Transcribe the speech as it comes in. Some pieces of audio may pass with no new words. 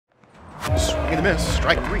Swing and a miss,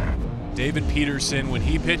 strike 3. David Peterson, when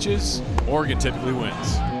he pitches, Oregon typically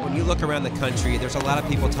wins. When you look around the country, there's a lot of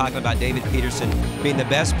people talking about David Peterson being the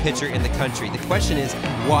best pitcher in the country. The question is,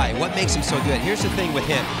 why? What makes him so good? Here's the thing with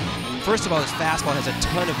him. First of all, his fastball has a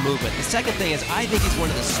ton of movement. The second thing is, I think he's one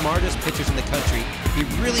of the smartest pitchers in the country. He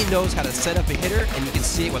really knows how to set up a hitter, and you can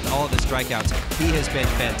see it with all of his strikeouts. He has been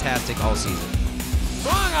fantastic all season.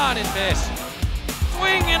 Swung on and missed.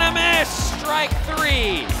 Swing and a miss. Strike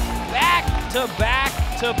 3. Back to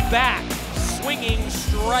back to back. Swinging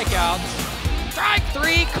strikeouts. Strike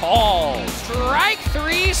 3 called. Strike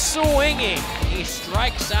 3 swinging. He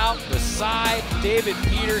strikes out the side. David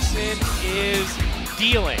Peterson is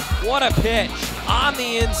dealing. What a pitch on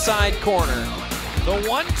the inside corner. The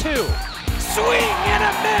 1-2. Swing and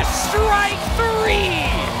a miss. Strike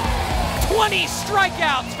 3. 20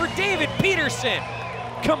 strikeouts for David Peterson.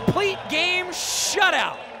 Complete game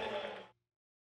shutout.